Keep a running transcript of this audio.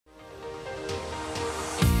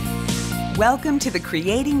Welcome to the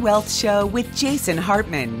Creating Wealth Show with Jason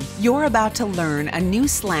Hartman. You're about to learn a new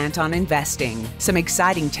slant on investing, some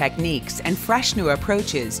exciting techniques, and fresh new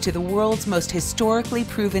approaches to the world's most historically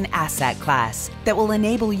proven asset class that will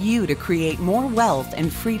enable you to create more wealth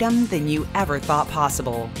and freedom than you ever thought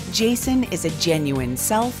possible. Jason is a genuine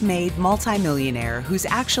self-made multimillionaire who's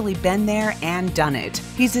actually been there and done it.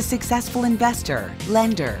 He's a successful investor,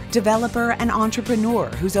 lender, developer, and entrepreneur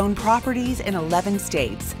who's owned properties in 11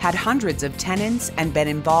 states, had hundreds of tenants, and been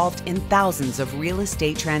involved in thousands of real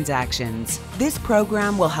estate transactions. This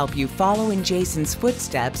program will help you follow in Jason's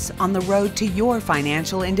footsteps on the road to your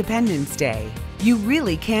financial independence day. You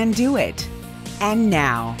really can do it. And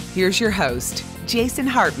now, here's your host, Jason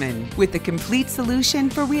Hartman, with the complete solution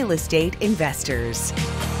for real estate investors.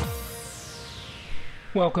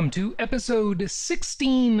 Welcome to episode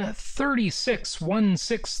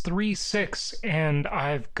 1636, and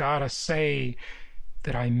I've gotta say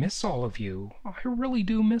that I miss all of you. I really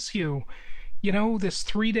do miss you. You know, this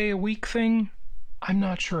 3-day-a-week thing, I'm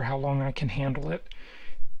not sure how long I can handle it.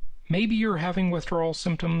 Maybe you're having withdrawal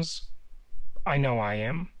symptoms. I know I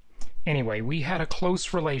am. Anyway, we had a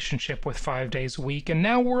close relationship with 5 days a week, and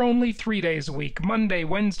now we're only 3 days a week, Monday,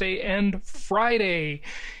 Wednesday, and Friday.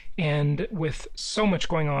 And with so much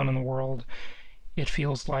going on in the world, it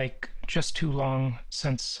feels like just too long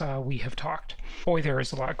since we have talked. Boy, there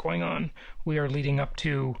is a lot going on. We are leading up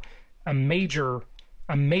to a major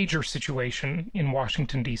situation in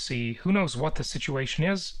Washington, D.C. Who knows what the situation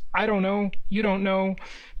is? I don't know. You don't know.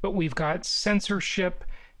 But we've got censorship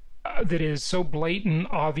that is so blatant,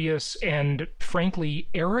 obvious, and frankly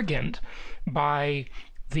arrogant by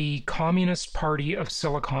the Communist Party of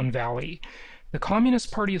Silicon Valley. The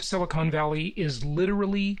Communist Party of Silicon Valley is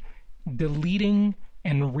literally deleting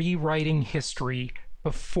and rewriting history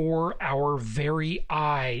before our very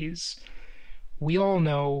eyes. We all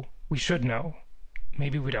know, we should know,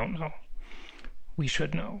 maybe we don't know, we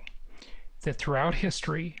should know that throughout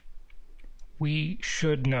history, we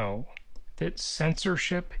should know that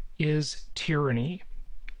censorship is tyranny.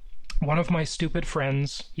 One of my stupid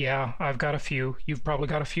friends, yeah, I've got a few, you've probably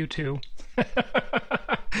got a few too.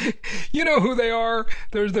 You know who they are.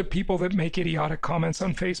 There's the people that make idiotic comments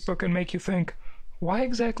on Facebook and make you think, why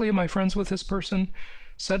exactly am I friends with this person?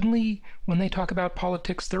 Suddenly, when they talk about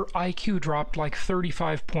politics, their IQ dropped like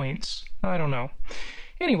 35 points. I don't know.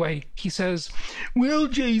 Anyway, he says, well,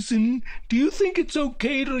 Jason, do you think it's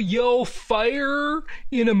okay to yell fire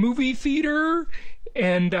in a movie theater?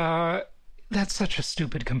 And that's such a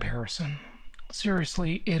stupid comparison.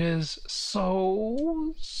 Seriously, it is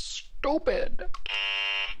so stupid.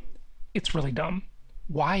 It's really dumb.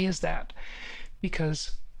 Why is that?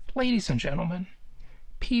 Because, ladies and gentlemen,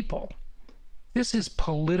 people, this is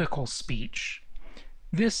political speech.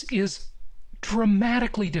 This is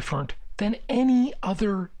dramatically different than any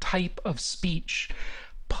other type of speech.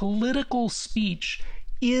 Political speech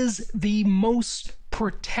is the most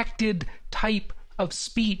protected type of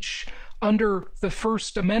speech under the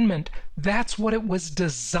First Amendment. That's what it was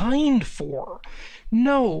designed for.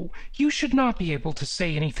 No, you should not be able to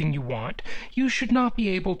say anything you want. You should not be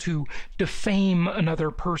able to defame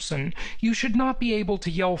another person. You should not be able to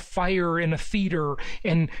yell fire in a theater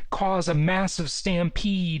and cause a massive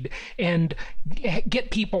stampede and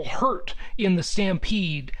get people hurt in the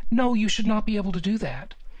stampede. No, you should not be able to do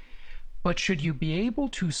that. But should you be able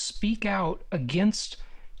to speak out against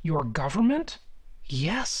your government?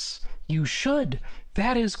 Yes, you should.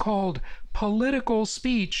 That is called political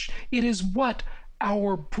speech. It is what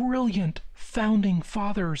our brilliant founding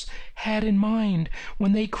fathers had in mind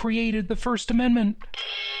when they created the First Amendment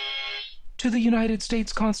to the United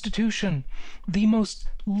States Constitution, the most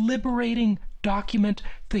liberating document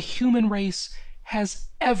the human race has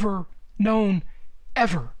ever known,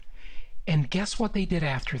 ever. And guess what they did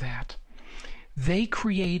after that? They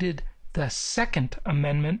created the Second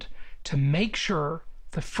Amendment to make sure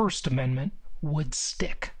the First Amendment would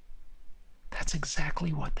stick. That's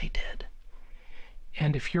exactly what they did.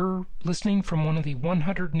 And if you're listening from one of the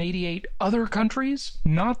 188 other countries,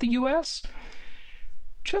 not the U.S.,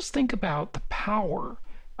 just think about the power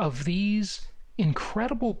of these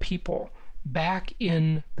incredible people back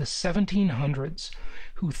in the 1700s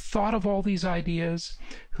who thought of all these ideas,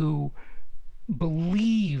 who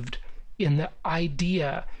believed in the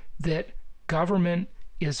idea that government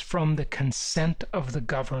is from the consent of the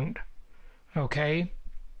governed. Okay?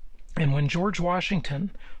 And when George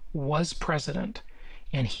Washington was president,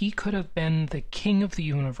 and he could have been the king of the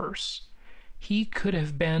universe, he could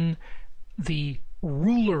have been the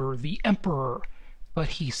ruler, the emperor, but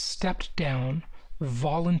he stepped down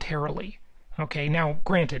voluntarily Okay, now,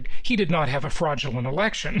 granted, he did not have a fraudulent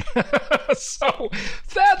election. So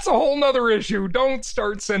that's a whole nother issue. Don't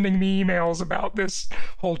start sending me emails about this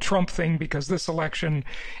whole Trump thing because this election...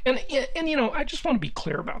 And I just want to be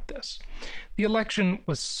clear about this. The election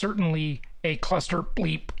was certainly a cluster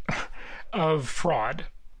bleep of fraud.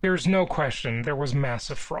 There's no question there was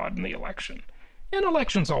massive fraud in the election. And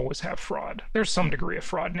elections always have fraud. There's some degree of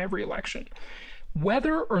fraud in every election.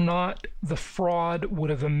 Whether or not the fraud would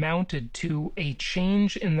have amounted to a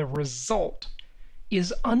change in the result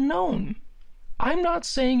is unknown. I'm not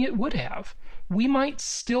saying it would have. We might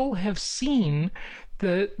still have seen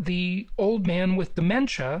the old man with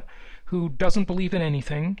dementia who doesn't believe in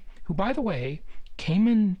anything, who, by the way, came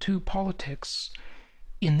into politics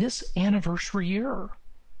in this anniversary year.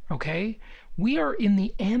 Okay? We are in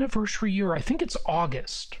the anniversary year. I think it's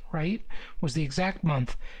August, right? Was the exact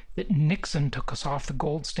month that Nixon took us off the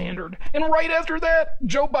gold standard. And right after that,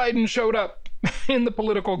 Joe Biden showed up in the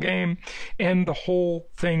political game, and the whole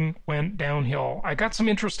thing went downhill. I got some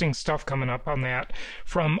interesting stuff coming up on that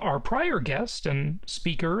from our prior guest and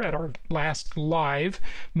speaker at our last live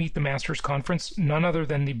Meet the Masters conference, none other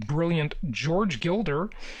than the brilliant George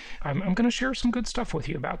Gilder. I'm going to share some good stuff with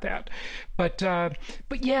you about that. But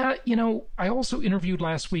yeah, I also interviewed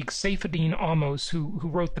last week Saifedean Amos, who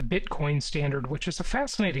wrote the Bitcoin Standard, which is a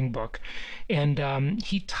fascinating book, and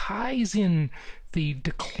he ties in the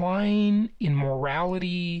decline in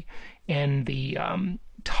morality and the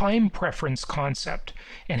time preference concept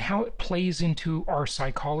and how it plays into our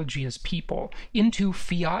psychology as people, into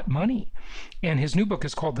fiat money. And his new book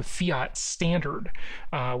is called The Fiat Standard,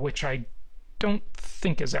 which I don't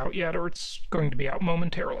think is out yet, or it's going to be out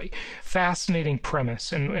momentarily. Fascinating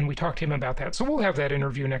premise, and we talked to him about that. So we'll have that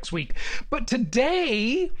interview next week. But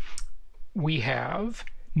today we have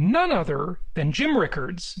none other than Jim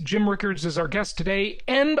Rickards. Jim Rickards is our guest today,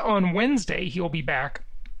 and on Wednesday he'll be back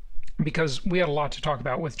because we had a lot to talk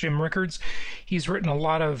about with Jim Rickards. He's written a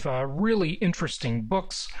lot of really interesting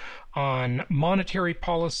books on monetary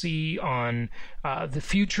policy, on the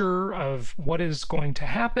future of what is going to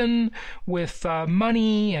happen with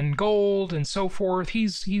money and gold and so forth.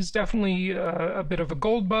 He's definitely a bit of a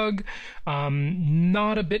gold bug,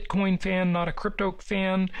 not a Bitcoin fan, not a crypto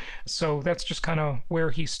fan. So that's just kind of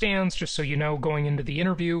where he stands, just so you know, going into the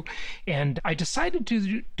interview. And I decided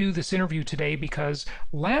to do this interview today because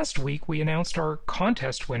last week we announced our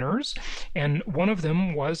contest winners, and one of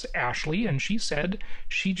them was Ashley, and she said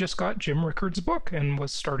she just got Jim Rickards' book and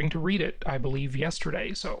was starting to read it, I believe,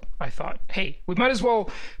 yesterday. So I thought, hey, we might as well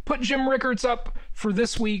put Jim Rickards up for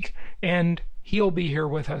this week, and he'll be here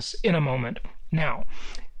with us in a moment. Now,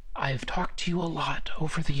 I've talked to you a lot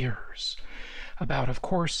over the years about, of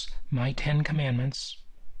course, my 10 commandments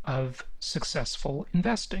of successful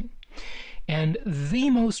investing. And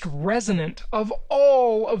the most resonant of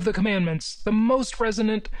all of the commandments, the most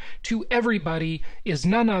resonant to everybody, is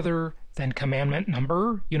none other than commandment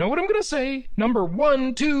number, you know what I'm going to say, number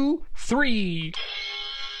 1, 2, 3.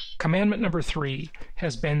 Commandment number 3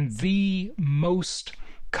 has been the most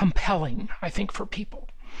compelling, I think, for people.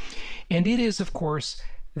 And it is, of course,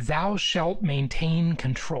 thou shalt maintain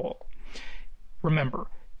control. Remember,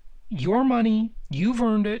 your money, you've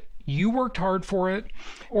earned it, you worked hard for it,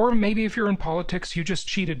 or maybe if you're in politics, you just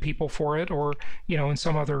cheated people for it, or, in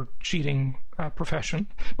some other cheating profession.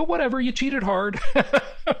 But whatever, you cheated hard.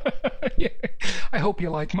 Yeah. I hope you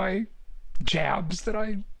like my jabs that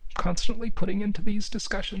I'm constantly putting into these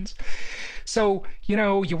discussions. So,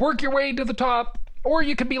 you work your way to the top, or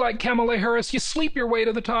you could be like Kamala Harris, you sleep your way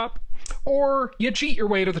to the top, or you cheat your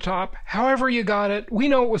way to the top. However you got it, we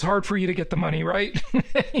know it was hard for you to get the money, right?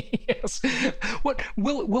 Yes. What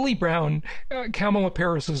Willie Brown, Kamala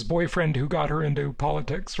Harris's boyfriend who got her into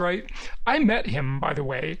politics, right? I met him, by the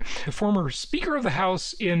way, the former Speaker of the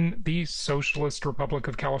House in the Socialist Republic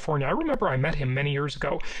of California. I remember I met him many years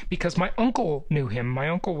ago because my uncle knew him. My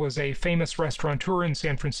uncle was a famous restaurateur in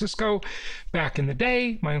San Francisco back in the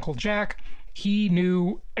day, my Uncle Jack. He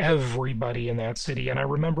knew everybody in that city. And I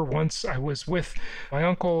remember once I was with my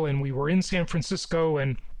uncle and we were in San Francisco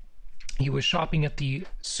and he was shopping at the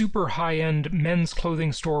super high-end men's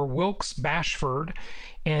clothing store Wilkes Bashford,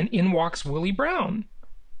 and in walks Willie Brown.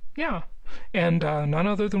 Yeah, and none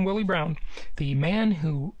other than Willie Brown, the man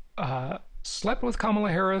who slept with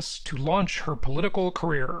Kamala Harris to launch her political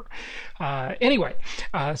career. Anyway,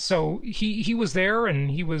 so he was there,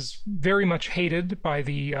 and he was very much hated by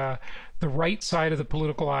the right side of the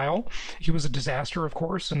political aisle. He was a disaster, of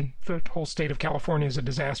course, and the whole state of California is a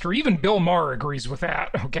disaster. Even Bill Maher agrees with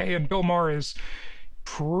that, okay? And Bill Maher is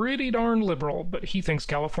pretty darn liberal, but he thinks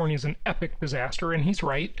California is an epic disaster, and he's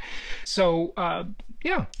right. So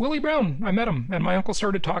Yeah, Willie Brown. I met him, and my uncle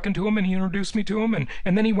started talking to him, and he introduced me to him,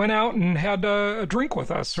 and then he went out and had a drink with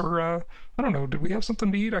us, or I don't know, did we have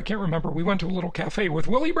something to eat? I can't remember. We went to a little cafe with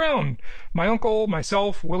Willie Brown. My uncle,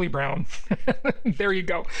 myself, Willie Brown. There you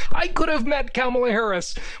go. I could have met Kamala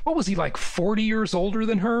Harris. What was he, like 40 years older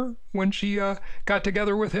than her when she got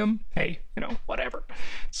together with him? Hey, whatever.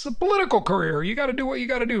 It's a political career. You got to do what you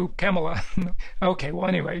got to do, Kamala. Okay, well,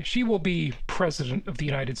 anyway, she will be president of the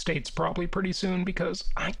United States probably pretty soon, because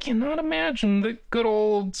I cannot imagine that good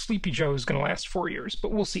old Sleepy Joe is going to last 4 years,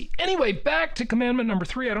 but we'll see. Anyway, back to commandment number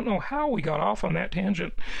 3. I don't know how we got off on that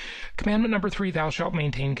tangent. Commandment number 3, thou shalt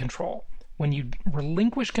maintain control. When you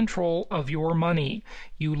relinquish control of your money,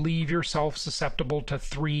 you leave yourself susceptible to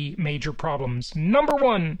 3 major problems. Number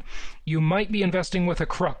 1, you might be investing with a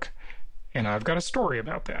crook. And I've got a story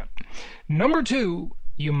about that. Number 2,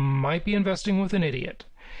 you might be investing with an idiot.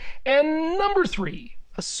 And number 3,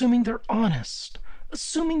 assuming they're honest,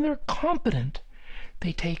 assuming they're competent,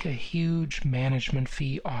 they take a huge management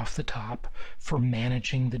fee off the top for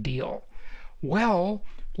managing the deal. Well,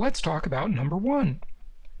 let's talk about number 1.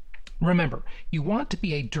 Remember, you want to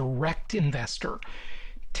be a direct investor.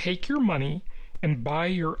 Take your money and buy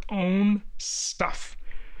your own stuff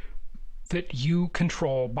that you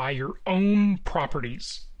control, buy your own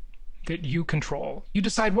properties that you control. You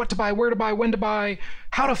decide what to buy, where to buy, when to buy,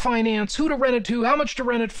 how to finance, who to rent it to, how much to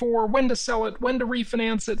rent it for, when to sell it, when to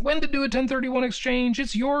refinance it, when to do a 1031 exchange.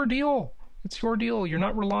 It's your deal. It's your deal. You're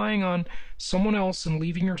not relying on someone else and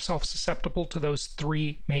leaving yourself susceptible to those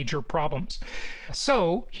 3 major problems.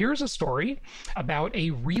 So here's a story about a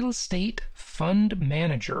real estate fund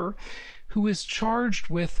manager who is charged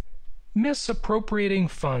with misappropriating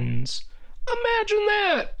funds. Imagine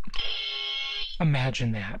that!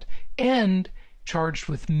 Imagine that. And charged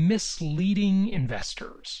with misleading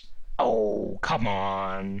investors. Oh, come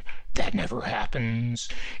on. That never happens.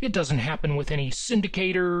 It doesn't happen with any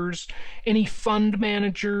syndicators, any fund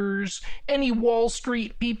managers, any Wall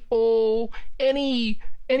Street people, any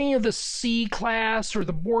of the C class or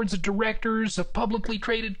the boards of directors of publicly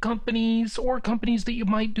traded companies, or companies that you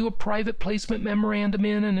might do a private placement memorandum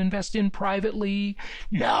in and invest in privately.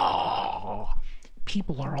 No.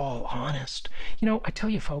 People are all honest. I tell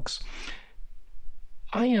you, folks,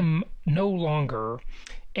 I am no longer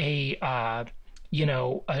a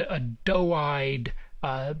doe-eyed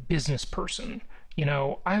business person.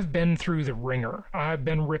 I've been through the ringer. I've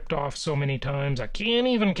been ripped off so many times, I can't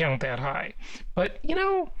even count that high. But,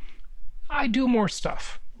 I do more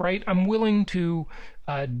stuff, right? I'm willing to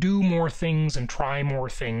do more things and try more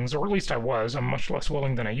things, or at least I was. I'm much less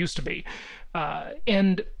willing than I used to be.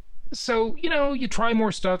 And so, you try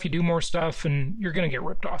more stuff, you do more stuff, and you're going to get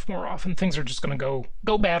ripped off more often. Things are just going to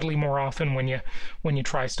go badly more often when you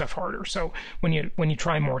try stuff harder. So when you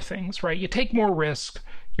try more things, right? You take more risk,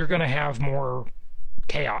 you're going to have more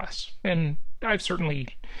chaos. And I've certainly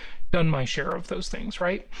done my share of those things,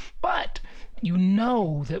 right? But you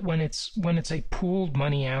know that when it's a pooled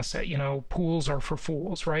money asset, pools are for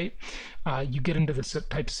fools, right? You get into this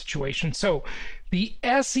type of situation. So the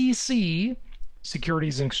SEC,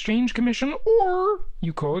 Securities and Exchange Commission, or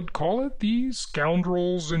you could call it the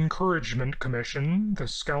Scoundrels Encouragement Commission,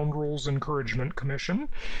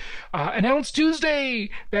 announced Tuesday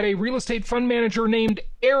that a real estate fund manager named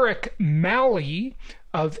Eric Malley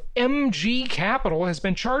of MG Capital has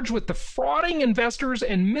been charged with defrauding investors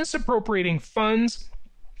and misappropriating funds.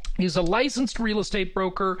 He's a licensed real estate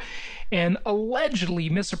broker and allegedly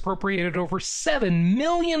misappropriated over $7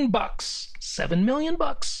 million. $7 million.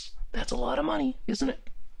 That's a lot of money, isn't it?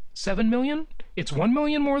 7 million? It's 1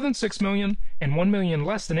 million more than 6 million and 1 million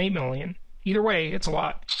less than 8 million. Either way, it's a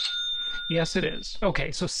lot. Yes, it is.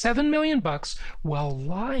 Okay, so $7 million while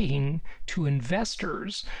lying to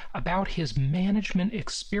investors about his management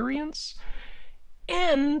experience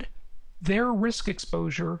and their risk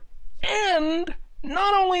exposure, and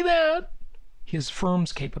not only that, his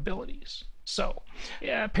firm's capabilities. So,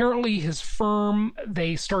 apparently his firm,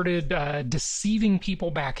 they started deceiving people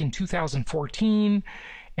back in 2014,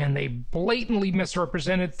 and they blatantly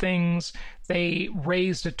misrepresented things. They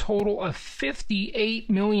raised a total of $58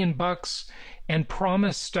 million and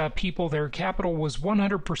promised people their capital was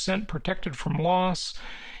 100% protected from loss.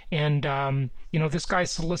 And, this guy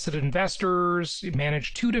solicited investors,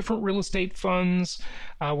 managed 2 different real estate funds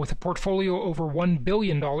with a portfolio over $1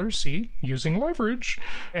 billion, see, using leverage.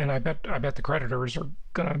 And I bet the creditors are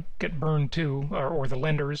going to get burned too, or the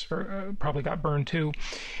lenders probably got burned too,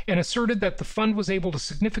 and asserted that the fund was able to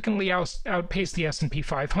significantly outpace the S&P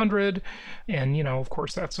 500. And, of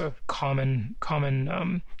course, that's a common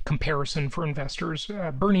comparison for investors.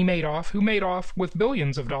 Bernie Madoff, who made off with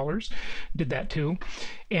billions of dollars, did that too.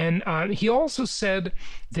 And he also said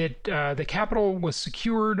that the capital was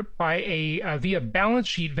secured by via balance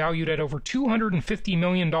sheet valued at over $250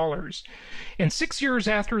 million. And 6 years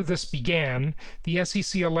after this began, the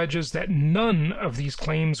SEC alleges that none of these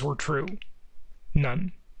claims were true.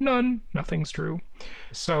 None. Nothing's true.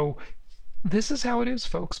 So this is how it is,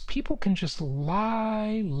 folks. People can just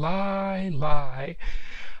lie.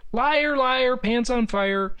 Liar, liar, pants on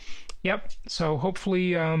fire. Yep. So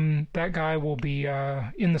hopefully that guy will be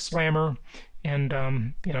in the slammer. And,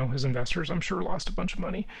 his investors, I'm sure, lost a bunch of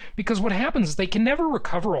money. Because what happens is they can never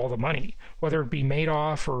recover all the money, whether it be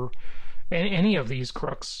Madoff or any of these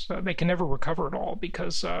crooks. They can never recover it all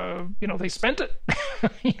because, they spent it,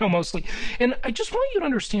 mostly. And I just want you to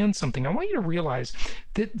understand something. I want you to realize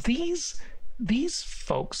that these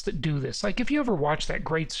folks that do this, like if you ever watch that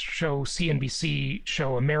great show, CNBC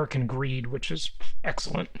show, American Greed, which is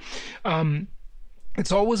excellent,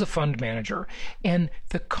 it's always a fund manager. And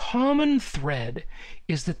the common thread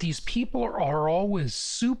is that these people are always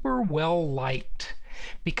super well liked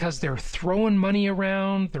because they're throwing money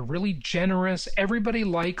around, they're really generous, everybody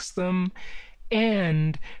likes them,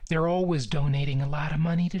 and they're always donating a lot of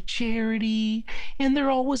money to charity, and they're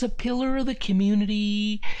always a pillar of the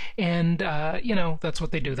community. And, that's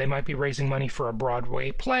what they do. They might be raising money for a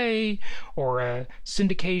Broadway play or a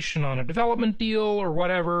syndication on a development deal or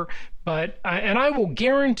whatever. But, and I will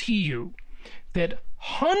guarantee you that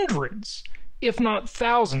hundreds, if not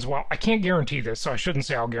thousands, well, I can't guarantee this, so I shouldn't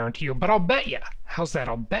say I'll guarantee you, but I'll bet you, how's that?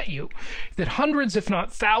 I'll bet you that hundreds, if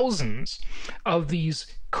not thousands, of these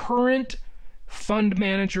current fund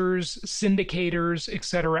managers, syndicators,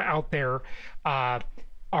 etc. out there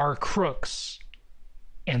are crooks,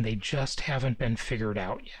 and they just haven't been figured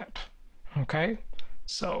out yet. Okay?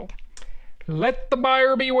 So let the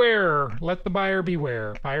buyer beware. Let the buyer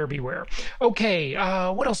beware. Buyer beware. Okay,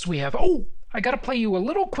 what else do we have? Oh, I got to play you a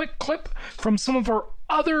little quick clip from some of our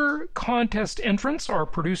other contest entrants. Our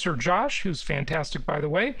producer, Josh, who's fantastic, by the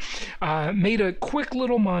way, made a quick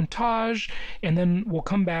little montage, and then we'll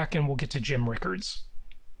come back and we'll get to Jim Rickards.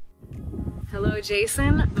 Hello,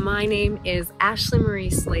 Jason. My name is Ashley Marie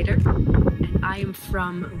Slater, and I am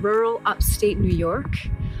from rural upstate New York.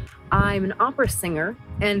 I'm an opera singer,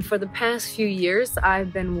 and for the past few years,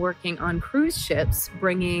 I've been working on cruise ships,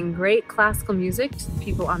 bringing great classical music to the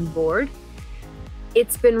people on board.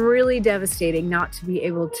 It's been really devastating not to be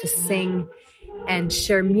able to sing and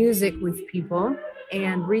share music with people.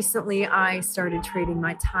 And recently I started trading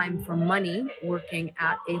my time for money working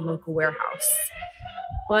at a local warehouse.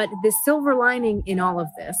 But the silver lining in all of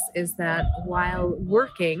this is that while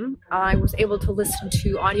working, I was able to listen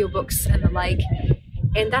to audiobooks and the like.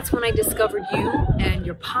 And that's when I discovered you and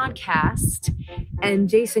your podcast. And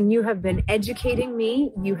Jason, you have been educating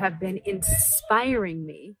me. You have been inspiring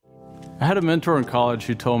me. I had a mentor in college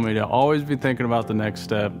who told me to always be thinking about the next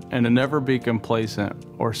step and to never be complacent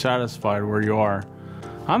or satisfied where you are.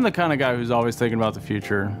 I'm the kind of guy who's always thinking about the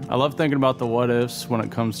future. I love thinking about the what ifs when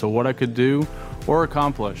it comes to what I could do or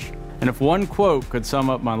accomplish. And if one quote could sum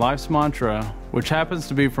up my life's mantra, which happens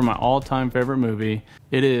to be from my all-time favorite movie,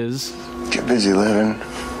 it is, get busy living,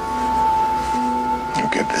 or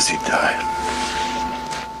get busy dying.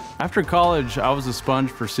 After college, I was a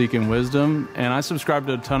sponge for seeking wisdom, and I subscribed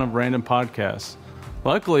to a ton of random podcasts.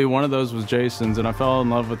 Luckily, one of those was Jason's, and I fell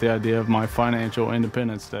in love with the idea of my financial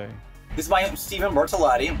independence day. This is my Stephen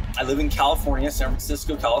Bertolotti. I live in California, San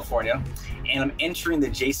Francisco, California, and I'm entering the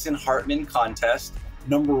Jason Hartman contest.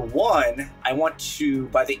 Number one, I want to,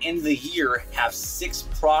 by the end of the year, have 6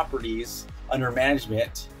 properties under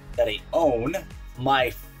management that I own.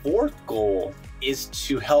 My fourth goal is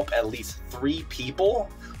to help at least 3 people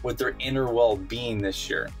with their inner well-being this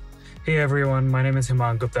year. Hey everyone, my name is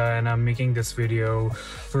Himan Gupta and I'm making this video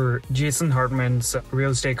for Jason Hartman's real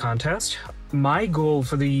estate contest. My goal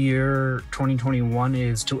for the year 2021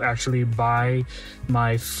 is to actually buy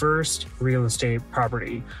my first real estate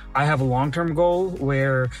property. I have a long-term goal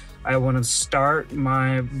where I want to start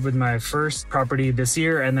with my first property this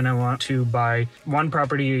year, and then I want to buy 1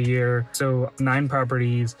 property a year, so 9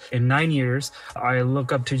 properties in 9 years. I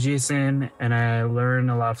look up to Jason and I learn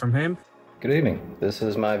a lot from him. Good evening. This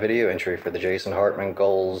is my video entry for the Jason Hartman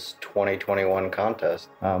Goals 2021 contest.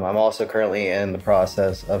 I'm also currently in the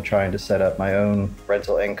process of trying to set up my own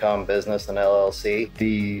rental income business and LLC.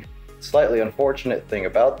 The slightly unfortunate thing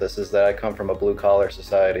about this is that I come from a blue-collar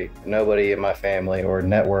society. Nobody in my family or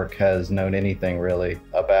network has known anything really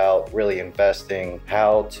about really investing,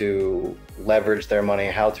 how to leverage their money,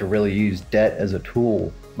 how to really use debt as a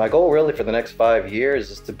tool. My goal really for the next 5 years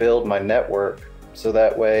is to build my network so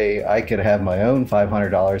that way I could have my own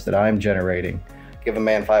 $500 that I'm generating. Give a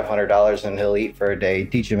man $500 and he'll eat for a day.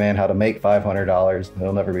 Teach a man how to make $500 and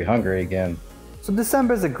he'll never be hungry again. So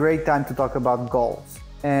December is a great time to talk about goals.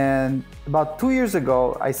 And about 2 years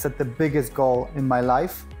ago, I set the biggest goal in my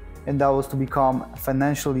life, and that was to become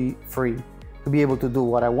financially free, to be able to do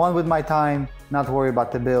what I want with my time, not worry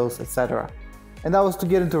about the bills, etc. And that was to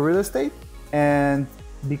get into real estate and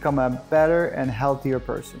become a better and healthier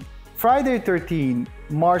person. Friday 13,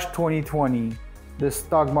 March 2020, the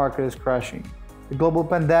stock market is crashing. The global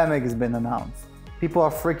pandemic has been announced. People are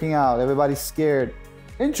freaking out, everybody's scared.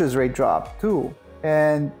 Interest rate dropped too.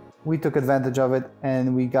 And we took advantage of it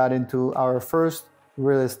and we got into our first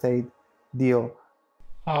real estate deal.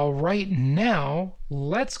 All right, now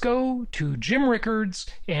let's go to Jim Rickards,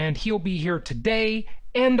 and he'll be here today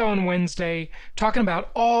and on Wednesday talking about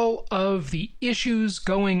all of the issues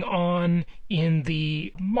going on in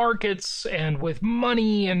the markets and with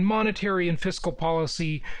money and monetary and fiscal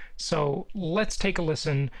policy. So let's take a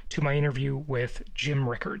listen to my interview with Jim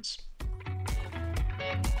Rickards.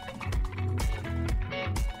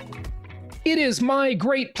 It is my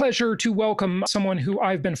great pleasure to welcome someone who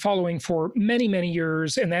I've been following for many, many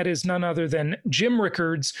years, and that is none other than Jim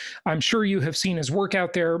Rickards. I'm sure you have seen his work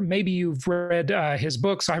out there. Maybe you've read his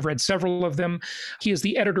books. I've read several of them. He is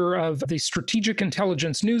the editor of the Strategic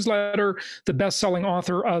Intelligence newsletter, the best-selling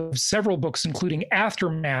author of several books, including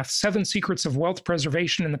Aftermath, 7 Secrets of Wealth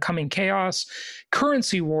Preservation in the Coming Chaos,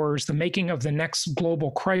 Currency Wars, the Making of the Next Global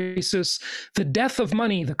Crisis, The Death of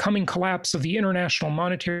Money, the Coming Collapse of the International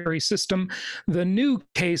Monetary System, The New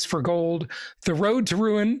Case for Gold, The Road to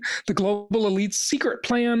Ruin, The Global Elite's Secret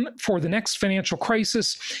Plan for the Next Financial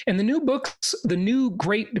Crisis, and the new books, The New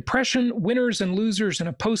Great Depression, Winners and Losers in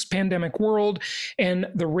a Post-Pandemic World, and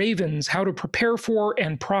The Ravens, How to Prepare for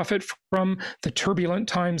and Profit from the Turbulent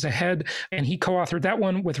Times Ahead. And he co-authored that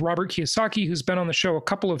one with Robert Kiyosaki, who's been on the show a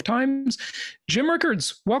couple of times. Jim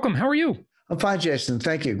Rickards, welcome. How are you? I'm fine, Jason.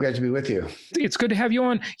 Thank you. Great to be with you. It's good to have you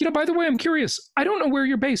on. By the way, I'm curious. I don't know where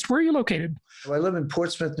you're based. Where are you located? Well, I live in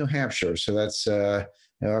Portsmouth, New Hampshire. So that's our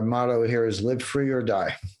motto here is live free or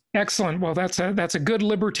die. Excellent. Well, that's a good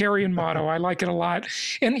libertarian motto. I like it a lot.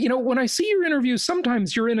 And, when I see your interviews,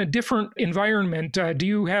 sometimes you're in a different environment. Do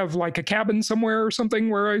you have like a cabin somewhere or something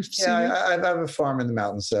where I see you? I have a farm in the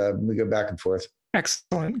mountains. We go back and forth.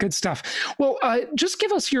 Excellent. Good stuff. Well, just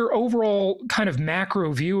give us your overall kind of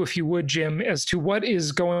macro view, if you would, Jim, as to what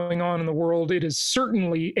is going on in the world. It is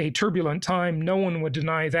certainly a turbulent time. No one would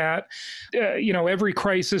deny that. Every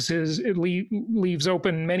crisis leaves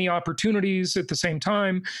open many opportunities at the same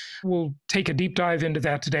time. We'll take a deep dive into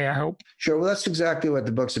that today, I hope. Sure. Well, that's exactly what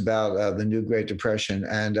the book's about, the New Great Depression.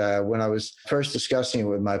 And when I was first discussing it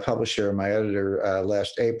with my publisher, my editor,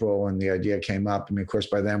 last April, when the idea came up, of course,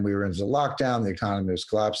 by then we were into lockdown, the economy was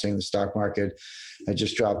collapsing, the stock market had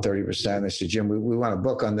just dropped 30%. They said, Jim, we want a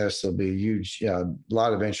book on this. There'll be a huge,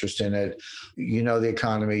 lot of interest in it. The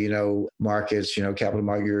economy, markets, capital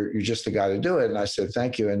market, you're just the guy to do it. And I said,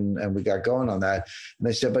 thank you. And we got going on that. And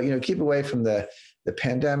they said, but, keep away from the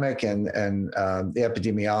pandemic and the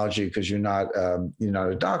epidemiology because you're not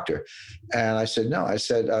a doctor. And I said, no. I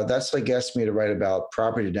said, that's like asking me to write about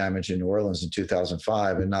property damage in New Orleans in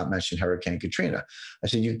 2005 and not mention Hurricane Katrina. I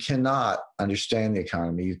said, you cannot understand the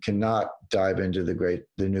economy. You cannot dive into the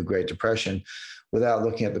New Great Depression without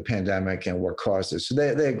looking at the pandemic and what caused it. So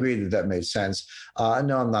they agreed that made sense.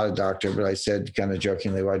 No, I'm not a doctor, but I said kind of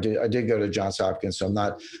jokingly, well, I did go to Johns Hopkins, so I'm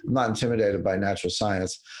not intimidated by natural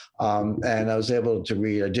science. And I was able to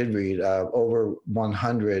read, I did read over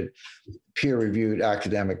 100 peer-reviewed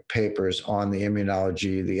academic papers on the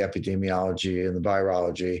immunology, the epidemiology, and the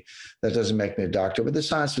virology. That doesn't make me a doctor, but the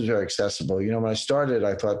science was very accessible. When I started,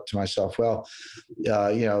 I thought to myself, well,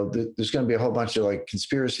 there's going to be a whole bunch of like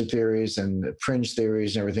conspiracy theories and fringe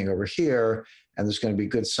theories and everything over here, and there's going to be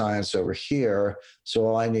good science over here. So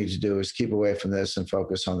all I need to do is keep away from this and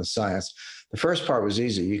focus on the science. The first part was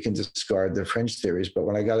easy. You can discard the fringe theories, but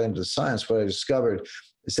when I got into the science, what I discovered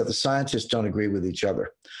is that the scientists don't agree with each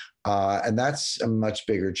other. And that's a much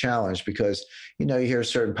bigger challenge because, you hear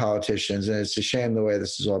certain politicians, and it's a shame the way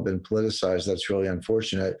this has all been politicized. That's really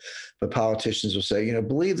unfortunate. But politicians will say,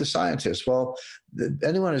 believe the scientists. Well,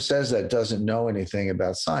 anyone who says that doesn't know anything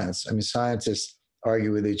about science. I mean, scientists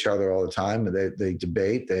argue with each other all the time. They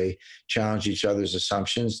debate, they challenge each other's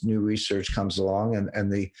assumptions. New research comes along,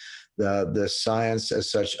 and the science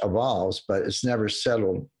as such evolves, but it's never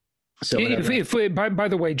settled. So by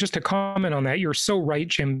the way, just to comment on that, you're so right,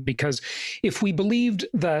 Jim, because if we believed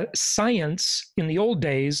the science in the old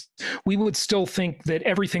days, we would still think that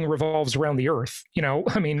everything revolves around the earth.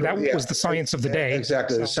 I mean, that was the science of the day.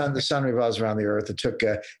 Exactly. So, the sun revolves around the earth. It took,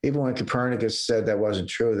 even when Copernicus said that wasn't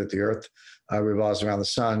true, that the earth revolves around the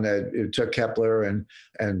sun, it took Kepler and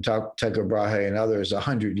Tycho Brahe and others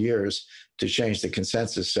 100 years to change the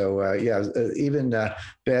consensus. So even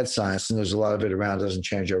bad science, and there's a lot of it around, doesn't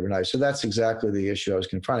change overnight. So that's exactly the issue I was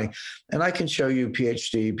confronting. And I can show you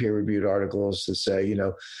PhD peer-reviewed articles that say,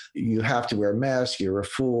 you have to wear a mask. You're a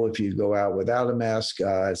fool if you go out without a mask.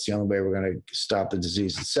 It's the only way we're going to stop the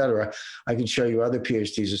disease, et cetera. I can show you other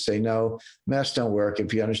PhDs that say, no, masks don't work.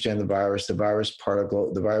 If you understand the virus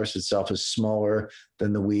particle, the virus itself is smaller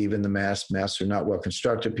than the weave in the mask. Masks are not well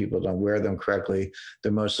constructed. People don't wear them correctly.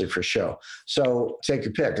 They're mostly for show. So take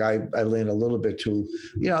your pick. I lean a little bit to,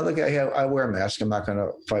 look, I wear a mask. I'm not going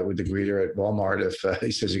to fight with the greeter at Walmart if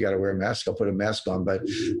he says you got to wear a mask. I'll put a mask on. But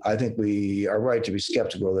I think we are right to be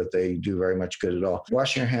skeptical that they do very much good at all.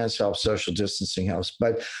 Washing your hands helps. Social distancing helps.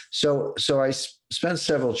 But so I spent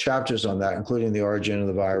several chapters on that, including the origin of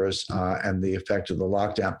the virus and the effect of the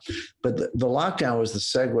lockdown. But the lockdown was the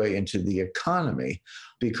segue into the economy,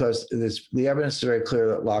 because the evidence is very clear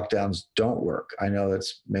that lockdowns don't work. I know that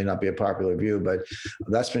may not be a popular view, but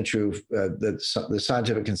that's been true. The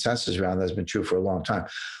scientific consensus around that has been true for a long time.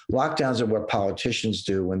 Lockdowns are what politicians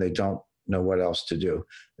do when they don't know what else to do.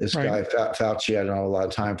 This guy, Fauci, I don't have a lot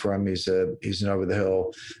of time for him. He's an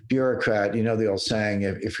over-the-hill bureaucrat. The old saying,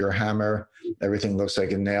 if you're a hammer, everything looks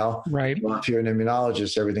like a nail. Right. Well, if you're an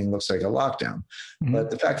immunologist, everything looks like a lockdown. Mm-hmm. But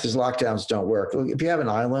the fact is lockdowns don't work. If you have an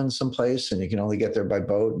island someplace and you can only get there by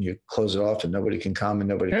boat and you close it off and nobody can come and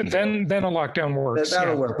nobody can then a lockdown works.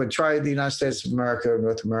 That'll work. But try the United States of America,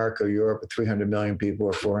 North America, Europe with 300 million people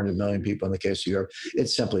or 400 million people in the case of Europe. It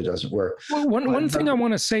simply doesn't work. Well, one thing I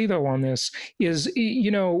want to say, though, on this is,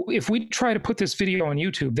 if we try to put this video on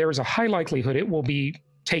YouTube, there is a high likelihood it will be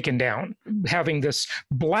taken down, having this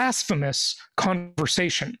blasphemous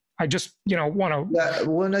conversation. I just, want to. Yeah,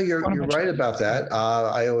 well, no, you're right about that.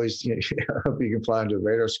 I always hope you can fly under the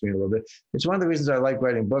radar screen a little bit. It's one of the reasons I like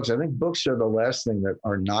writing books. I think books are the last thing that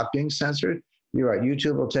are not being censored. You're right.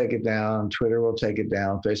 YouTube will take it down. Twitter will take it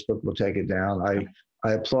down. Facebook will take it down.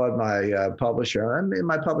 I applaud my publisher. I mean,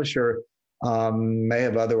 my publisher may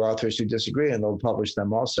have other authors who disagree, and they'll publish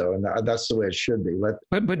them also. And that's the way it should be.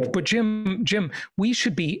 But Jim, we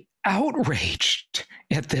should be outraged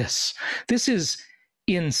at this. This is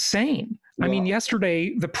insane. Well, I mean,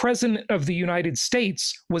 yesterday, the president of the United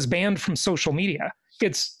States was banned from social media.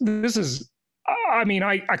 I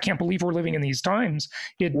can't believe we're living in these times.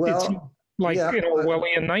 It's like an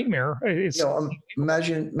Orwellian nightmare.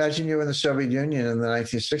 Imagine you were in the Soviet Union in the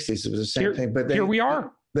 1960s. It was the same thing. But here we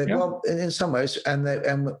are. Well, in some ways,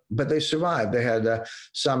 but they survived. They had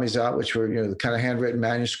samizdat, which were the kind of handwritten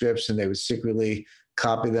manuscripts, and they would secretly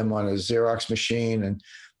copy them on a Xerox machine and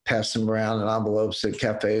pass them around in envelopes at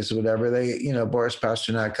cafes or whatever. Boris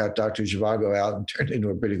Pasternak got Dr. Zhivago out and turned it into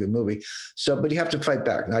a pretty good movie. But you have to fight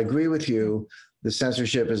back. And I agree with you. The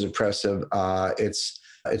censorship is oppressive.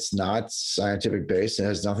 It's not scientific based. It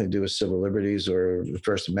has nothing to do with civil liberties or the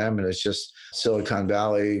First Amendment. It's just Silicon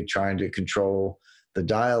Valley trying to control the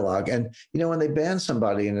dialogue. And, when they ban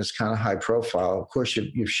somebody and it's kind of high profile, of course,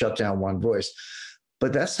 you've shut down one voice.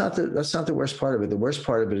 But that's not the worst part of it. The worst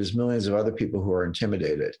part of it is millions of other people who are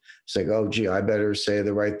intimidated. It's like, oh, gee, I better say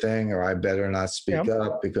the right thing, or I better not speak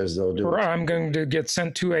up because they'll do it. Or I'm going to get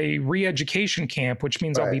sent to a re-education camp, which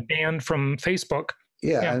means I'll be banned from Facebook.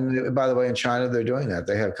 Yeah, and by the way, in China, they're doing that.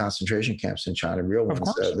 They have concentration camps in China, real ones.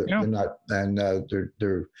 They're not, and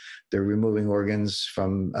they're removing organs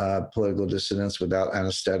from political dissidents without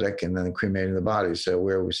anesthetic, and then cremating the body. So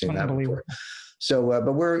where have we seen that before? So,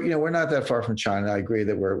 but we're not that far from China. I agree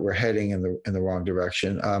that we're heading in the wrong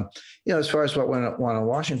direction. As far as what went on in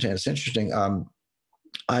Washington, it's interesting.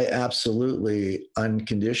 I absolutely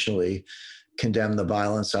unconditionally condemn the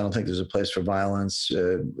violence. I don't think there's a place for violence,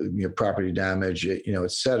 property damage,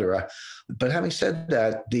 et cetera. But having said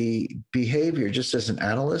that, the behavior, just as an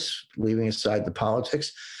analyst, leaving aside the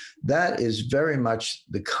politics, that is very much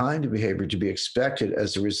the kind of behavior to be expected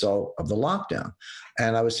as a result of the lockdown.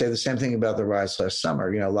 And I would say the same thing about the riots last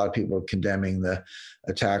summer. A lot of people are condemning the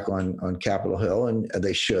attack on Capitol Hill, and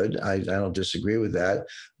they should. I don't disagree with that.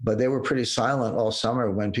 But they were pretty silent all summer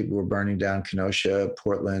when people were burning down Kenosha,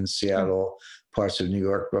 Portland, Seattle, parts of New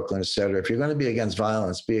York, Brooklyn, et cetera. If you're going to be against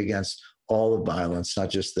violence, be against all of violence, not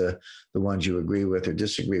just the ones you agree with or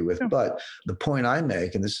disagree with. Yeah. But the point I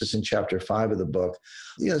make, and this is in chapter 5 of the book,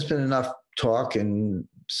 there's been enough talk and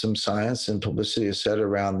some science and publicity is said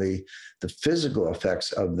around the physical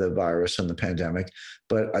effects of the virus and the pandemic,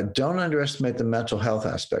 but I don't underestimate the mental health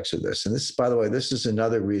aspects of this. And this, by the way, this is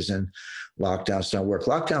another reason lockdowns don't work.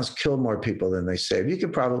 Lockdowns kill more people than they save. You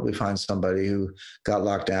could probably find somebody who got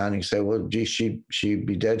locked down and you say, well, gee, she'd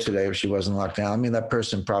be dead today if she wasn't locked down. I mean, that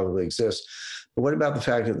person probably exists. But what about the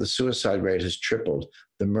fact that the suicide rate has tripled?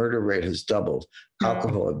 The murder rate has doubled.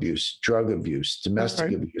 Alcohol abuse, drug abuse,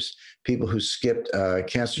 domestic abuse, people who skipped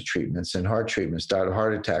cancer treatments and heart treatments, died of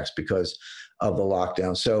heart attacks because of the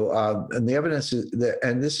lockdown. So, and the evidence is that,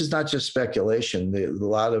 and this is not just speculation, a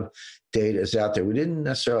lot of data is out there. I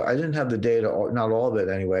didn't have the data, not all of it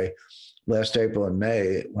anyway, last April and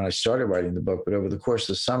May when I started writing the book, but over the course of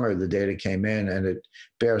the summer, the data came in and it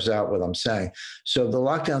bears out what I'm saying. So the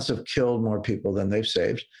lockdowns have killed more people than they've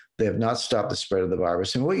saved. They have not stopped the spread of the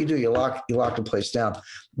virus. And what you do, you lock the place down.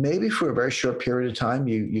 Maybe for a very short period of time,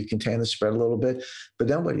 you contain the spread a little bit. But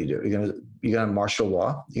then what do? You're gonna martial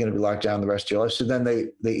law. You're gonna be locked down the rest of your life. So then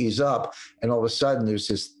they ease up, and all of a sudden there's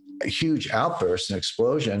this huge outburst and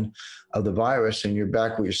explosion of the virus, and you're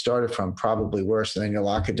back where you started from, probably worse. And then you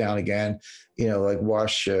lock it down again, like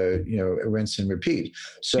wash, rinse and repeat.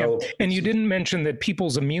 So, yeah. And you didn't mention that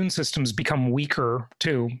people's immune systems become weaker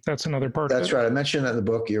too. That's another part. That's right. I mentioned that in the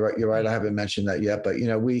book. You're right. I haven't mentioned that yet, but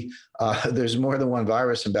there's more than one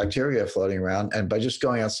virus and bacteria floating around, and by just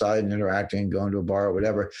going outside and interacting, going to a bar or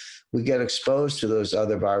whatever, we get exposed to those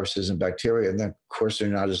other viruses and bacteria. And then, of course, they're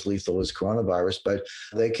not as lethal as coronavirus, but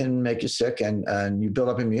they can make you sick, and you build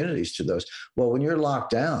up immunities to those. Well, when you're locked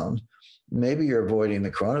down, maybe you're avoiding the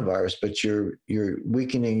coronavirus, but you're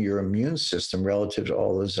weakening your immune system relative to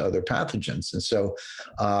all those other pathogens. And so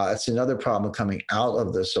that's another problem coming out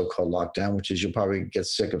of the so-called lockdown, which is you'll probably get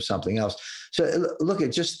sick of something else. So look, it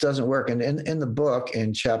just doesn't work. And in the book,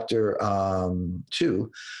 in chapter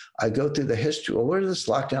 2, I go through the history. Well, where did this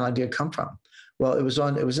lockdown idea come from? Well, it was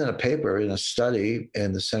in a paper, in a study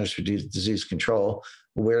in the Centers for Disease Control.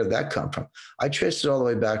 Where did that come from? I traced it all the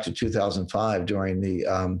way back to 2005 during the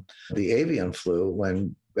avian flu,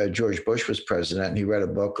 when George Bush was president, and he read a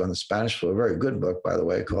book on the Spanish flu, a very good book, by the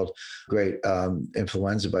way, called Great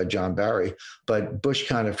Influenza by John Barry. But Bush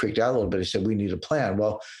kind of freaked out a little bit. He said, we need a plan.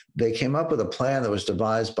 Well, they came up with a plan that was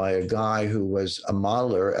devised by a guy who was a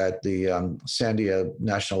modeler at the Sandia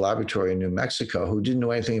National Laboratory in New Mexico, who didn't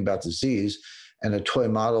know anything about disease, and a toy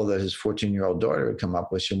model that his 14-year-old daughter had come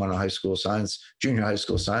up with. She won a junior high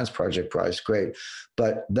school science project prize. Great.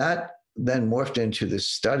 But that then morphed into this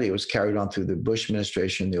study. It was carried on through the Bush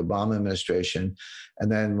administration, the Obama administration.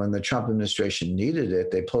 And then when the Trump administration needed it,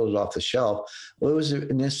 they pulled it off the shelf. Well, it was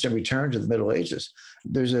an instant return to the Middle Ages.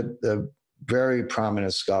 There's a very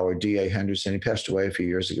prominent scholar, D.A. Henderson. He passed away a few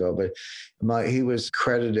years ago, but he was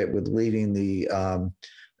credited with leading the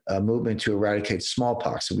movement to eradicate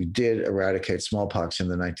smallpox. So we did eradicate smallpox in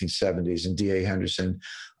the 1970s, and D.A. Henderson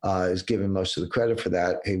is given most of the credit for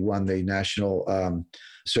that. He won the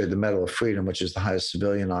the Medal of Freedom, which is the highest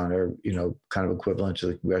civilian honor, kind of equivalent to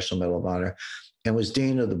the Congressional Medal of Honor, and was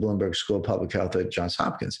dean of the Bloomberg School of Public Health at Johns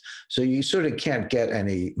Hopkins. So you sort of can't get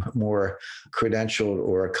any more credentialed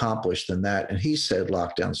or accomplished than that. And he said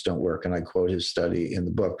lockdowns don't work, and I quote his study in the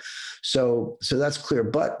book. So that's clear.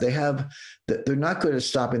 But they're not good at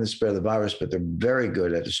stopping the spread of the virus, but they're very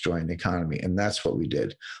good at destroying the economy, and that's what we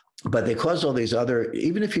did. But they cause all these other,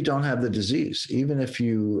 even if you don't have the disease, even if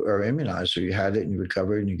you are immunized or you had it and you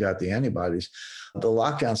recovered and you got the antibodies, the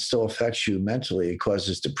lockdown still affects you mentally. It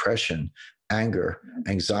causes depression, anger,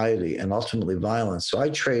 anxiety, and ultimately violence. So I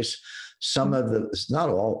trace some of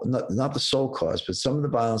not the sole cause, but some of the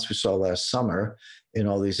violence we saw last summer in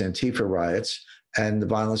all these Antifa riots and the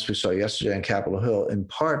violence we saw yesterday on Capitol Hill, in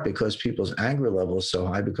part because people's anger level is so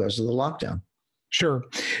high because of the lockdown. Sure.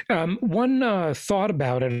 One thought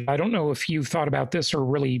about it, I don't know if you've thought about this or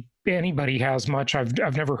really anybody has much.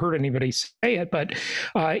 I've never heard anybody say it, but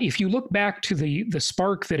if you look back to the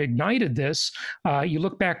spark that ignited this, you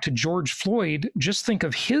look back to George Floyd, just think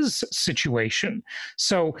of his situation.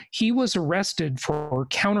 So he was arrested for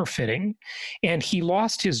counterfeiting, and he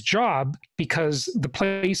lost his job because the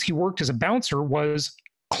place he worked as a bouncer was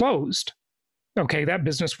closed. Okay, that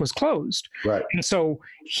business was closed. Right. And so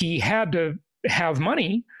he had to have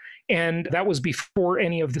money, And that was before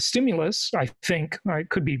any of the stimulus, I think. I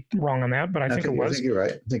could be wrong on that, but I think it was. I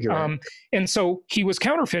think you're right. And so he was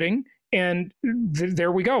counterfeiting. And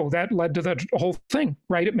there we go. That led to the whole thing,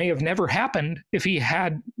 right? It may have never happened if he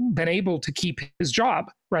had been able to keep his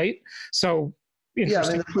job, right? So, yeah, I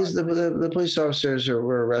mean, the police officers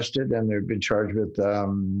were arrested and they've been charged with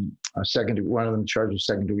one of them charged with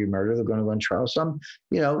second-degree murder. They're going to go on trial. Some,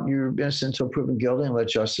 you're innocent until proven guilty and let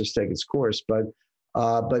justice take its course. But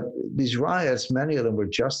these riots, many of them were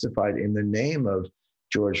justified in the name of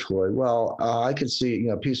George Floyd. Well, I could see,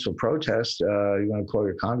 peaceful protest. You want to call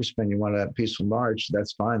your congressman, you want a peaceful march,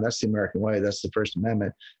 that's fine. That's the American way. That's the First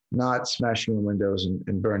Amendment, not smashing the windows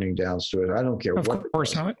and burning down stores. I don't care what. Of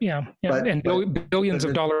course not. Yeah. And billions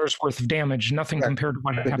of dollars worth of damage, nothing compared to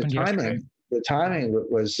what happened yesterday. The timing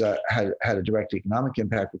was had a direct economic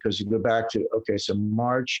impact because you go back to, so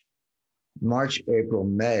March, April,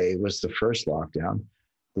 May was the first lockdown.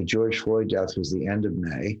 The George Floyd death was the end of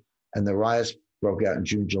May, and the riots broke out in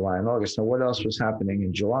June, July, and August. Now, what else was happening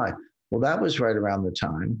in July? Well, that was right around the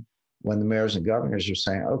time when the mayors and governors were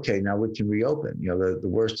saying, okay, now we can reopen. The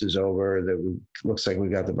worst is over. Looks like we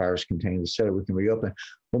got the virus contained, et cetera. We can reopen.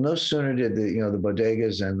 Well, no sooner did the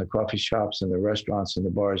bodegas and the coffee shops and the restaurants and the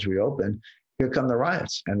bars reopen, here come the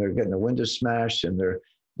riots, and they're getting the windows smashed, and they're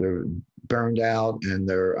burned out, and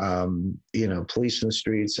they're police in the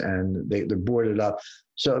streets, and they're boarded up.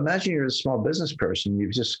 So imagine you're a small business person.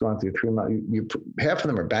 You've just gone through 3 months. Half of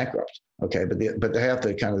them are bankrupt, okay, but they have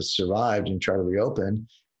to kind of survived and try to reopen.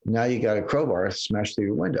 Now you got a crowbar smashed through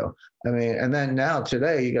your window. I mean, and then now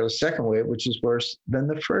today you got a second wave, which is worse than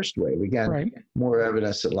the first wave. Again, right. More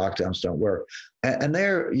evidence that lockdowns don't work. And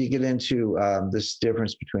there you get into this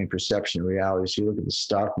difference between perception and reality. So you look at the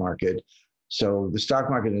stock market. So the stock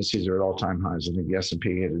market indices are at all-time highs. I think the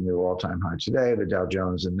S&P hit a new all-time high today. The Dow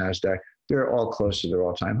Jones and NASDAQ, they're all close to their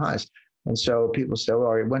all-time highs. And so people say,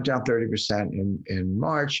 well, it went down 30% in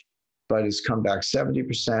March, but it's come back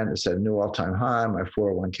 70%. It's at a new all-time high. My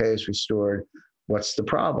 401k is restored. What's the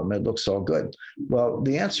problem? It looks all good. Well,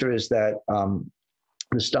 the answer is that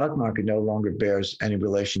the stock market no longer bears any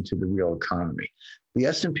relation to the real economy. The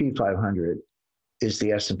S&P 500 is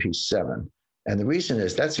the S&P 7. And the reason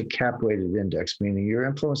is that's a cap-weighted index, meaning your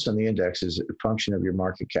influence on the index is a function of your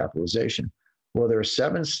market capitalization. Well, there are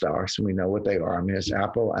 7 stocks, and we know what they are. I mean, it's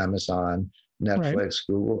Apple, Amazon, Netflix, right.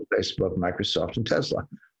 Google, Facebook, Microsoft, and Tesla.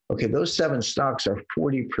 Okay, those 7 stocks are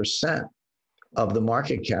 40% of the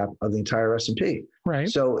market cap of the entire S&P. Right.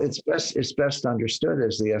 So it's best understood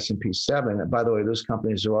as the S&P 7. And by the way, those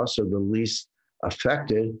companies are also the least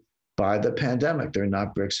affected by the pandemic. They're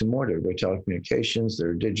not bricks and mortar. They're telecommunications,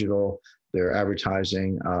 they're digital, they're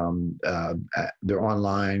advertising, they're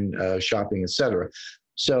online shopping, et cetera.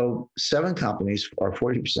 So 7 companies are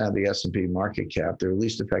 40% of the S&P market cap. They're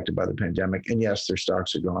least affected by the pandemic. And yes, their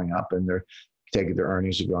stocks are going up and their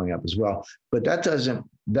earnings are going up as well. But that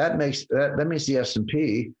means the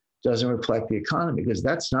S&P doesn't reflect the economy, because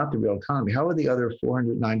that's not the real economy. How are the other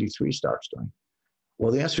 493 stocks doing?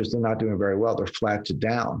 Well, the answer is they're not doing very well. They're flat to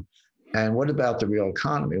down. And what about the real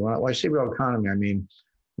economy? When I say real economy, I mean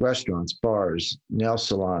restaurants, bars, nail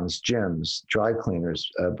salons, gyms, dry cleaners,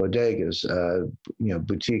 bodegas,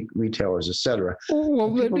 boutique retailers, etc.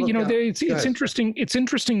 Well, it's interesting. It's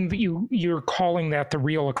interesting that you're calling that the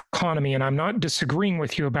real economy, and I'm not disagreeing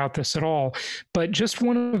with you about this at all. But just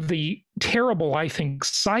one of the terrible, I think,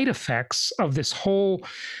 side effects of this whole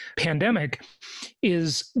pandemic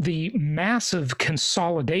is the massive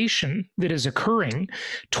consolidation that is occurring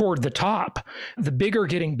toward the top. The bigger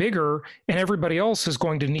getting bigger, and everybody else is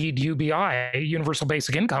going to need UBI, universal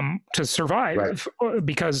basic income, to survive. Right.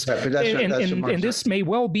 Because and this may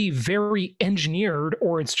well be very engineered,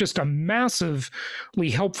 or it's just a massively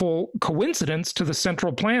helpful coincidence to the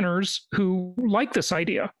central planners who like this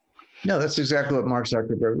idea. No, that's exactly what Mark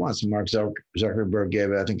Zuckerberg wants. Mark Zuckerberg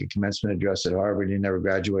gave, I think, a commencement address at Harvard. He never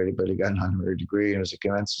graduated, but he got an honorary degree and was a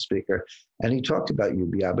commencement speaker. And he talked about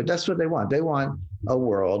UBI, but that's what they want. They want a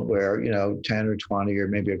world where, 10 or 20 or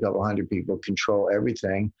maybe a couple hundred people control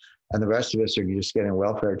everything. And the rest of us are just getting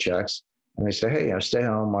welfare checks. And they say, hey, stay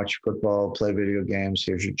home, watch football, play video games.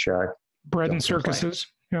 Here's your check. Bread and circuses.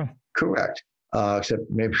 Yeah. Correct. Except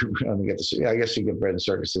maybe we only get this. I guess you get bread and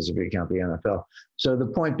circuses if you count the NFL. So the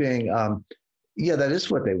point being, that is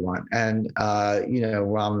what they want. And,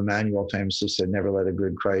 Rahm Emanuel famously said, never let a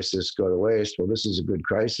good crisis go to waste. Well, this is a good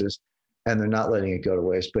crisis, and they're not letting it go to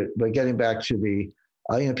waste. But getting back to the,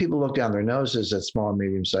 people look down their noses at small and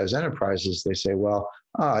medium-sized enterprises. They say, well,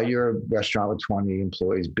 you're a restaurant with 20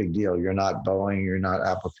 employees, big deal. You're not Boeing, you're not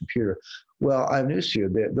Apple Computer. Well, I have news for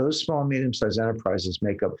you. Those small and medium-sized enterprises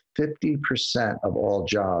make up 50% of all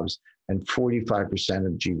jobs and 45%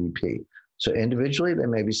 of GDP. So individually, they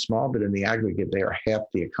may be small, but in the aggregate, they are half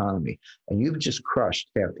the economy. And you've just crushed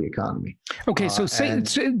half the economy. Okay, so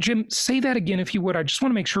Jim, say that again, if you would. I just want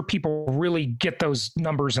to make sure people really get those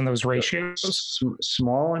numbers and those ratios.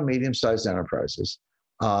 Small and medium-sized enterprises,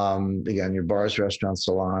 again, your bars, restaurants,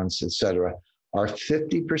 salons, et cetera, are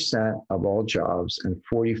 50% of all jobs and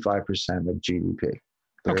 45% of GDP.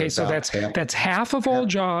 Okay, so that's half of all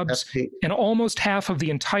jobs and almost half of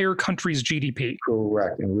the entire country's GDP.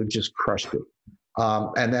 Correct, and we've just crushed it.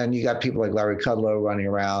 And then you got people like Larry Kudlow running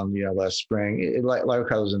around, last spring. Larry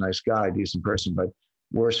Kudlow's a nice guy, decent person, but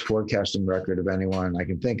worst forecasting record of anyone I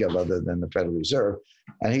can think of other than the Federal Reserve.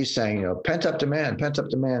 And he's saying, pent-up demand,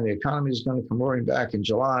 the economy is going to come roaring back in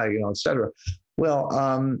July, et cetera. Well,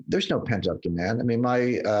 there's no pent-up demand. I mean,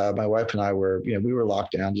 my wife and I were, we were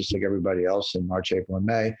locked down just like everybody else in March, April, and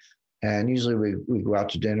May. And usually we go out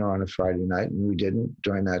to dinner on a Friday night, and we didn't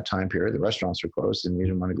during that time period. The restaurants were closed, and we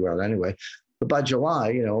didn't want to go out anyway. But by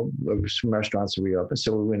July, some restaurants are reopened,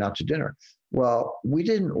 so we went out to dinner. Well, we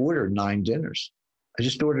didn't order 9 dinners. I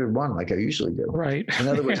just ordered one like I usually do. Right. In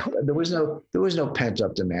other words, there was no pent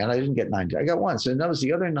up demand. I didn't get 9. I got one. So notice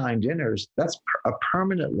the other 9 dinners, that's a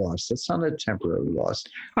permanent loss. That's not a temporary loss.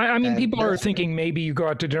 I mean, people are thinking maybe you go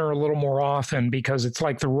out to dinner a little more often because it's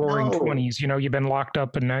like the roaring 20s. You've been locked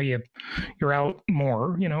up and now you're out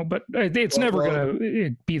more, but it's never going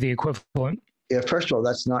to be the equivalent. Yeah, first of all,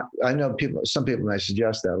 that's not, I know some people may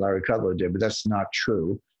suggest that Larry Kudlow did, but that's not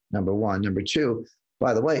true. Number one. Number two,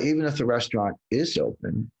 by the way, even if the restaurant is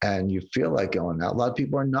open and you feel like going out, a lot of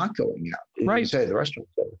people are not going out. Right. You say the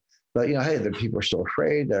restaurant's open. But, the people are still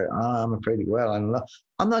afraid. I'm afraid to go out. I don't know.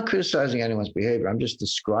 I'm not criticizing anyone's behavior. I'm just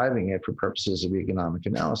describing it for purposes of economic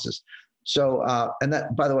analysis. So, and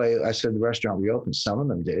that, by the way, I said the restaurant reopened. Some of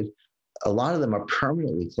them did. A lot of them are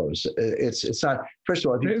permanently closed. It's not, first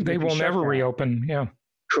of all, they will never reopen. Yeah.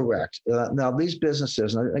 Correct. Now, these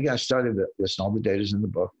businesses, and again, I studied this, and all the data is in the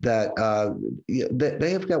book, that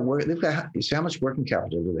they have got work. They've got, you see, how much working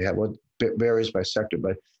capital do they have? What varies by sector,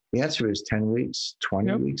 but the answer is 10 weeks,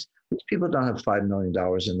 20 weeks. These people don't have $5 million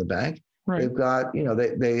in the bank. Right. They've got,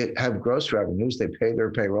 they have gross revenues. They pay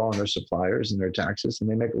their payroll and their suppliers and their taxes, and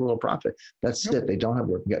they make a little profit. That's it. They don't have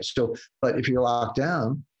working capital. So, but if you're locked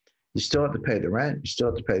down, you still have to pay the rent. You still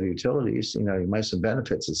have to pay the utilities. You might have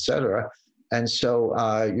benefits, et cetera. And so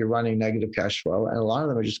you're running negative cash flow, and a lot of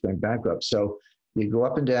them are just going bankrupt. So you go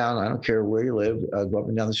up and down. I don't care where you live. Go up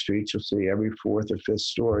and down the streets. You'll see every 4th or 5th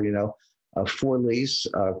store, for lease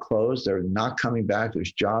closed. They're not coming back.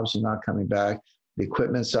 There's jobs are not coming back. The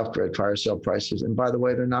equipment's up at fire sale prices. And by the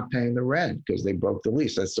way, they're not paying the rent because they broke the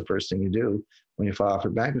lease. That's the first thing you do when you file for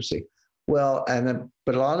bankruptcy. Well,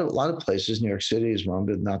 but a lot of places, New York City is one,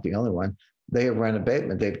 but not the only one. They have rent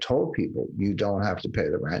abatement. They've told people you don't have to pay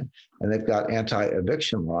the rent. And they've got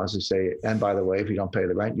anti-eviction laws that say, and by the way, if you don't pay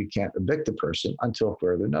the rent, you can't evict the person until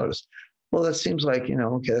further notice. Well, that seems like,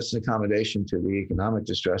 okay, that's an accommodation to the economic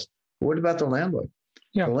distress. But what about the landlord?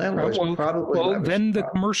 Yeah. The landlord's probably... then the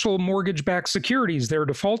commercial mortgage-backed securities they're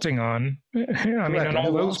defaulting on. And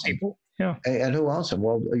all those people. Yeah. And who owns them?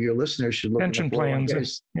 Well, your listeners should look at pension plans.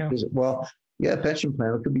 Pension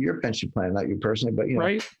plan. It could be your pension plan, not you personally, but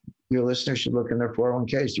right. Your listeners should look in their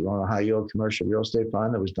 401ks. Do you own a high-yield commercial real estate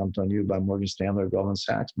fund that was dumped on you by Morgan Stanley or Goldman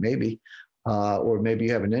Sachs? Maybe. Or maybe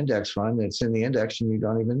you have an index fund that's in the index and you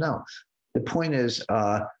don't even know. The point is,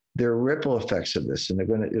 there are ripple effects of this, and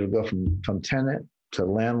it'll go from tenant to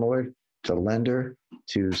landlord to lender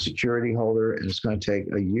to security holder, and it's going to take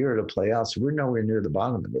a year to play out. So we're nowhere near the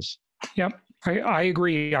bottom of this. Yep. I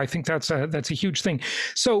agree. I think that's a huge thing.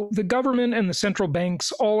 So the government and the central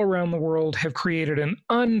banks all around the world have created an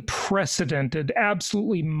unprecedented,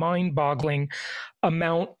 absolutely mind-boggling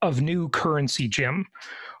amount of new currency, Jim.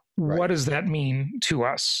 Right. What does that mean to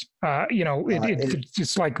us?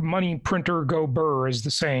 It's like money printer go burr, as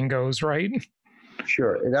the saying goes, right?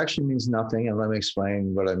 Sure. It actually means nothing. And let me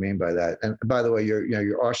explain what I mean by that. And by the way,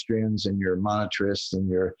 your Austrians and your monetarists and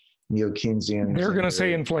your neo-Keynesians. They're going to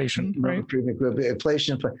say inflation, right?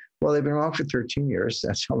 Inflation. Well, they've been wrong for 13 years.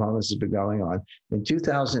 That's how long this has been going on. In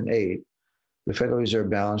 2008, the Federal Reserve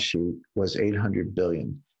balance sheet was $800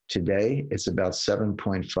 billion. Today, it's about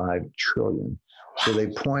 $7.5 trillion. So they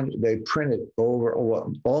printed over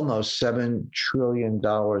almost $7 trillion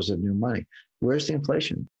of new money. Where's the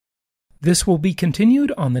inflation? This will be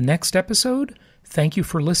continued on the next episode. Thank you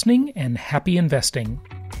for listening and happy investing.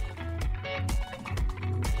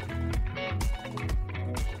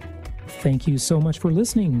 Thank you so much for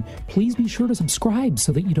listening. Please be sure to subscribe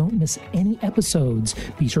so that you don't miss any episodes.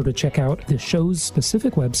 Be sure to check out the show's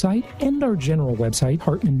specific website and our general website,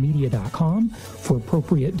 hartmanmedia.com, for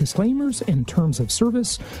appropriate disclaimers and terms of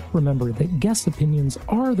service. Remember that guest opinions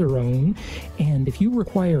are their own, and if you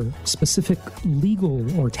require specific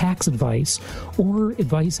legal or tax advice or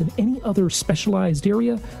advice in any other specialized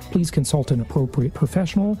area, please consult an appropriate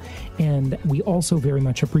professional. And we also very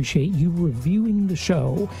much appreciate you reviewing the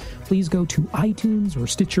show. Please go to iTunes or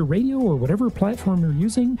Stitcher Radio or whatever platform you're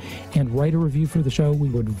using and write a review for the show. We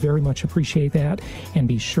would very much appreciate that. And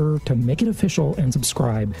be sure to make it official and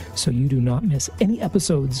subscribe so you do not miss any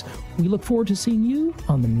episodes. We look forward to seeing you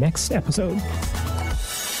on the next episode.